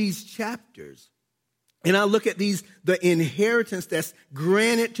go through these chapters, and I look at the inheritance that's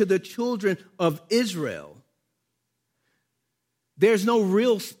granted to the children of Israel, there's no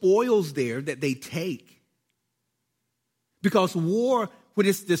real spoils there that they take. Because war, when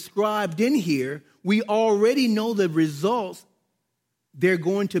it's described in here, we already know the results. They're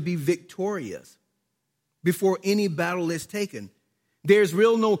going to be victorious before any battle is taken. There's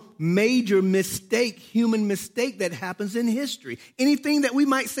no major mistake, human mistake that happens in history. Anything that we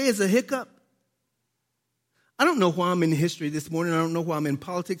might say is a hiccup. I don't know why I'm in history this morning. I don't know why I'm in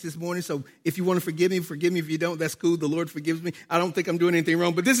politics this morning. So if you want to forgive me. If you don't, that's cool. The Lord forgives me. I don't think I'm doing anything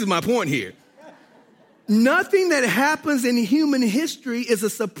wrong, but this is my point here. Nothing that happens in human history is a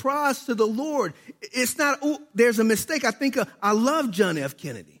surprise to the Lord. It's not, there's a mistake. I love John F.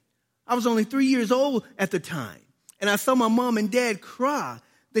 Kennedy. I was only 3 years old at the time, and I saw my mom and dad cry.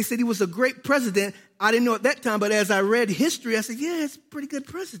 They said he was a great president. I didn't know at that time, but as I read history, I said, yeah, it's a pretty good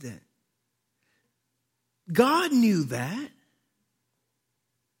president. God knew that.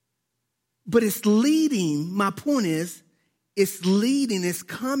 But it's leading, my point is, it's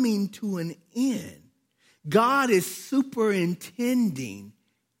coming to an end. God is superintending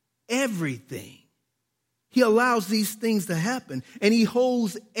everything. He allows these things to happen, and he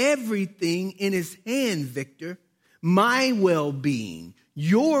holds everything in his hand, Victor. My well-being,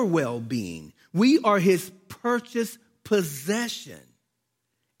 your well-being. We are his purchased possession,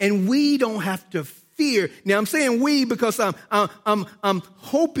 and we don't have to fear. Now, I'm saying we because I'm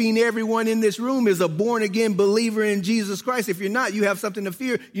hoping everyone in this room is a born-again believer in Jesus Christ. If you're not, you have something to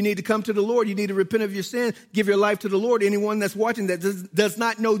fear. You need to come to the Lord. You need to repent of your sin, give your life to the Lord. Anyone that's watching that does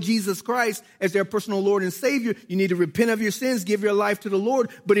not know Jesus Christ as their personal Lord and Savior, you need to repent of your sins, give your life to the Lord.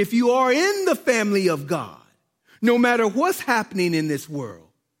 But if you are in the family of God, no matter what's happening in this world,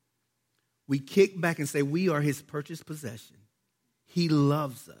 we kick back and say we are his purchased possession. He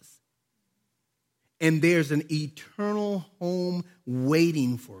loves us. And there's an eternal home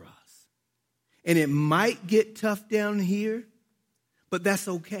waiting for us. And it might get tough down here, but that's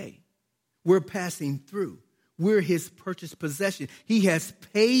okay. We're passing through. We're his purchased possession. He has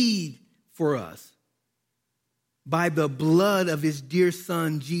paid for us by the blood of his dear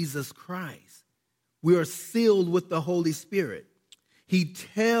son, Jesus Christ. We are sealed with the Holy Spirit. He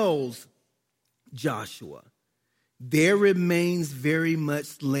tells Joshua, there remains very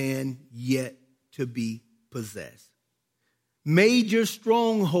much land yet to be possessed. Major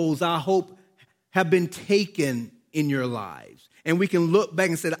strongholds, I hope, have been taken in your lives. And we can look back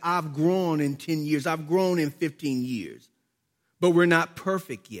and say, I've grown in 10 years. I've grown in 15 years. But we're not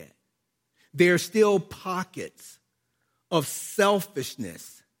perfect yet. There are still pockets of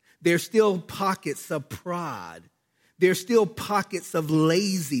selfishness. There's still pockets of pride. There's still pockets of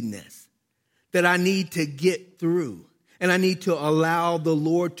laziness that I need to get through. And I need to allow the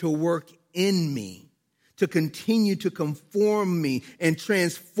Lord to work in me, to continue to conform me and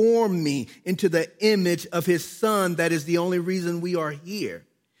transform me into the image of his son. That is the only reason we are here.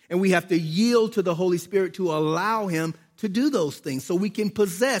 And we have to yield to the Holy Spirit to allow him to do those things so we can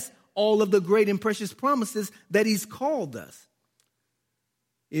possess all of the great and precious promises that he's called us.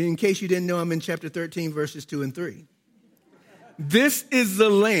 In case you didn't know, I'm in chapter 13, verses 2 and 3. This is the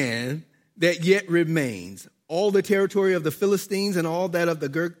land that yet remains, all the territory of the Philistines and all that of the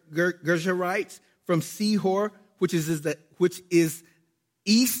Gershurites from Sihor, which is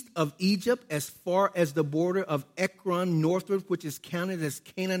east of Egypt, as far as the border of Ekron northward, which is counted as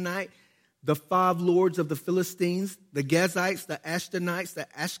Canaanite, the 5 lords of the Philistines, the Gazites, the Ashdodites, the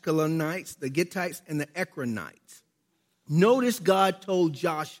Ashkelonites, the Gittites, and the Ekronites. Notice God told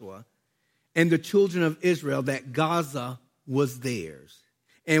Joshua and the children of Israel that Gaza was theirs.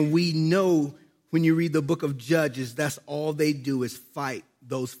 And we know when you read the book of Judges, that's all they do is fight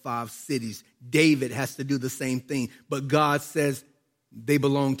those 5 cities. David has to do the same thing, but God says they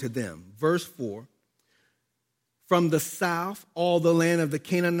belong to them. Verse 4, from the south, all the land of the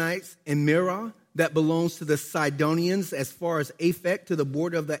Canaanites and Mirah that belongs to the Sidonians as far as Aphek to the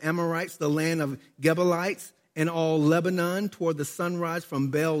border of the Amorites, the land of Gebalites, and all Lebanon toward the sunrise from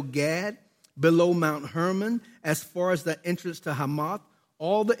Baal Gad, below Mount Hermon, as far as the entrance to Hamath,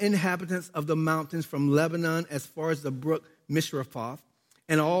 all the inhabitants of the mountains from Lebanon as far as the brook Mishrephoth,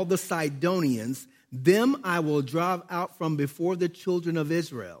 and all the Sidonians, them I will drive out from before the children of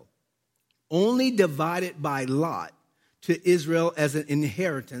Israel, only divided by lot to Israel as an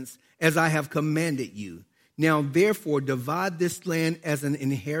inheritance, as I have commanded you. Now therefore divide this land as an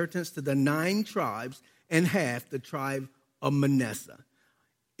inheritance to the 9 tribes and half the tribe of Manasseh.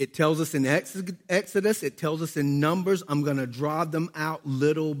 It tells us in Exodus, it tells us in Numbers. I'm going to draw them out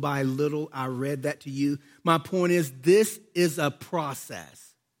little by little. I read that to you. My point is, this is a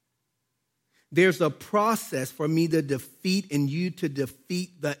process. There's a process for me to defeat and you to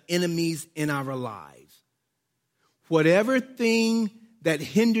defeat the enemies in our lives. Whatever thing that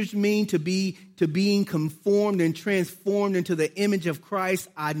hinders me to being conformed and transformed into the image of Christ,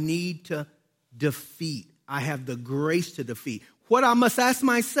 I need to defeat. I have the grace to defeat. What I must ask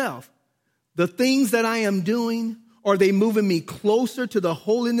myself, the things that I am doing, are they moving me closer to the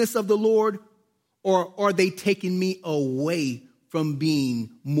holiness of the Lord, or are they taking me away from being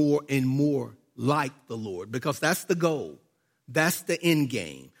more and more like the Lord? Because that's the goal. That's the end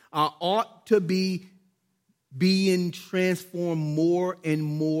game. I ought to be being transformed more and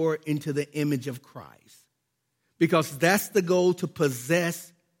more into the image of Christ, because that's the goal, to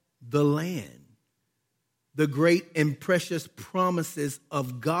possess the land. The great and precious promises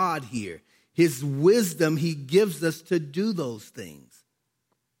of God here. His wisdom, he gives us to do those things.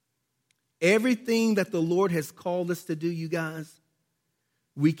 Everything that the Lord has called us to do, you guys,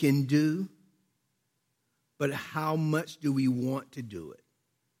 we can do. But how much do we want to do it?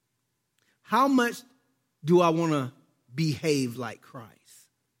 How much do I want to behave like Christ?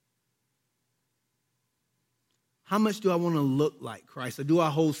 How much do I want to look like Christ? Or do I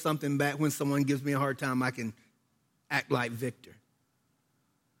hold something back when someone gives me a hard time? I can act like Victor.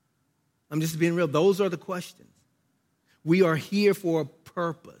 I'm just being real. Those are the questions. We are here for a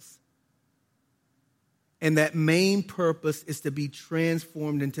purpose. And that main purpose is to be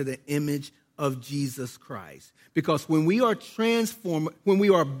transformed into the image of Jesus Christ. Because when we are transformed, when we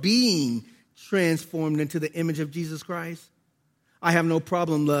are being transformed into the image of Jesus Christ, I have no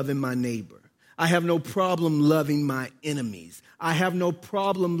problem loving my neighbor. I have no problem loving my enemies. I have no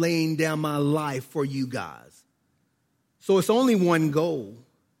problem laying down my life for you guys. So it's only one goal,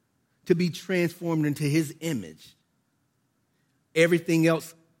 to be transformed into his image. Everything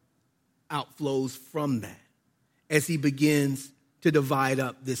else outflows from that as he begins to divide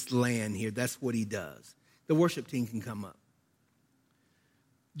up this land here. That's what he does. The worship team can come up.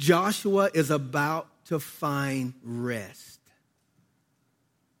 Joshua is about to find rest.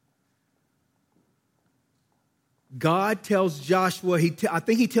 God tells Joshua, I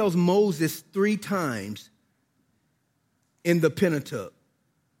think he tells Moses 3 times in the Pentateuch,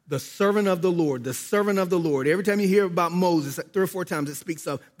 the servant of the Lord, the servant of the Lord. Every time you hear about Moses, 3 or 4 times it speaks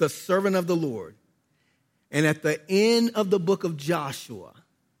of the servant of the Lord. And at the end of the book of Joshua,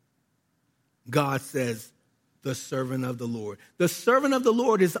 God says, the servant of the Lord. The servant of the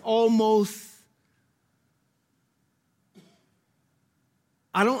Lord is almost,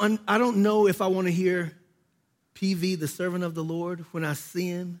 I don't know if I want to hear PV, the servant of the Lord, when I see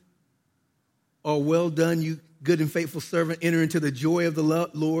him, or well done, you good and faithful servant, enter into the joy of the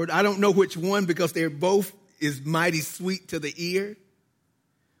Lord. I don't know which one, because they're both is mighty sweet to the ear.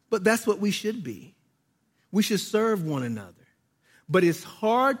 But that's what we should be. We should serve one another. But it's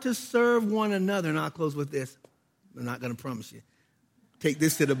hard to serve one another, and I'll close with this. I'm not going to promise you. Take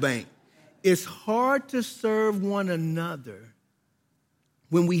this to the bank. It's hard to serve one another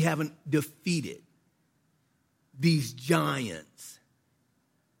when we haven't defeated these giants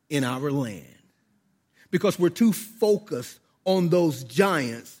in our land, because we're too focused on those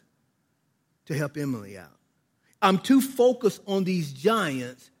giants to help Emily out. I'm too focused on these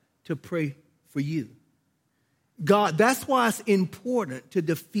giants to pray for you. God, that's why it's important to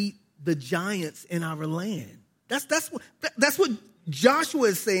defeat the giants in our land. That's what Joshua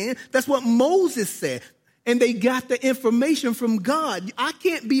is saying. That's what Moses said. And they got the information from God. I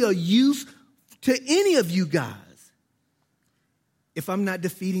can't be a use to any of you guys if I'm not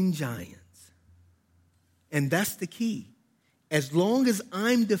defeating giants. And that's the key. As long as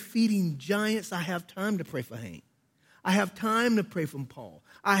I'm defeating giants, I have time to pray for Hank. I have time to pray for Paul.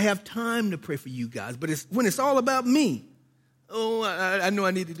 I have time to pray for you guys. But when it's all about me, I know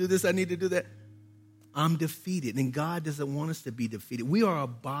I need to do this, I need to do that, I'm defeated. And God doesn't want us to be defeated. We are a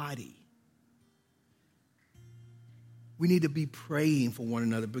body. We need to be praying for one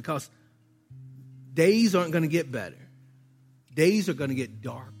another, because days aren't going to get better. Days are going to get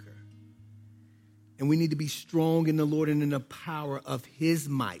darker. And we need to be strong in the Lord and in the power of his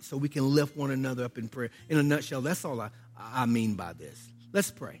might, so we can lift one another up in prayer. In a nutshell, that's all I mean by this. Let's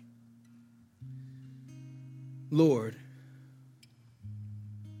pray. Lord,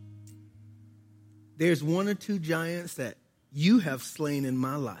 there's 1 or 2 giants that you have slain in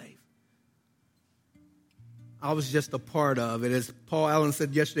my life. I was just a part of it. As Paul Allen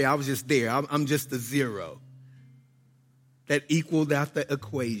said yesterday, I was just there. I'm just a zero that equaled out the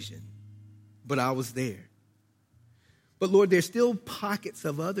equation. But I was there. But Lord, there's still pockets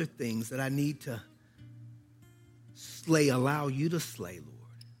of other things that I need to allow you to slay, Lord.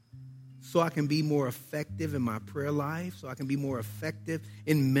 So I can be more effective in my prayer life, so I can be more effective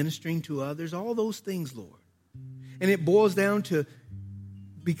in ministering to others, all those things, Lord. And it boils down to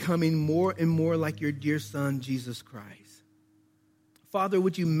becoming more and more like your dear Son, Jesus Christ. Father,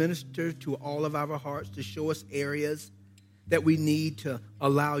 would you minister to all of our hearts to show us areas that we need to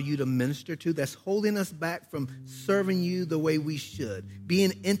allow you to minister to, that's holding us back from serving you the way we should,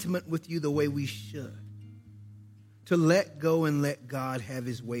 being intimate with you the way we should, to let go and let God have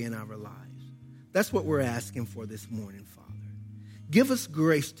his way in our lives. That's what we're asking for this morning, Father. Give us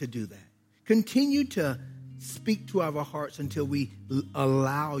grace to do that. Continue to speak to our hearts until we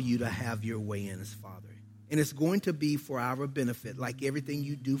allow you to have your way in us, Father. And it's going to be for our benefit, like everything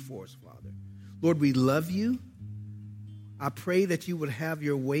you do for us, Father. Lord, we love you. I pray that you would have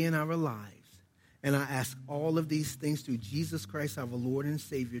your way in our lives. And I ask all of these things through Jesus Christ, our Lord and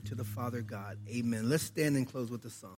Savior, to the Father God. Amen. Let's stand and close with the song.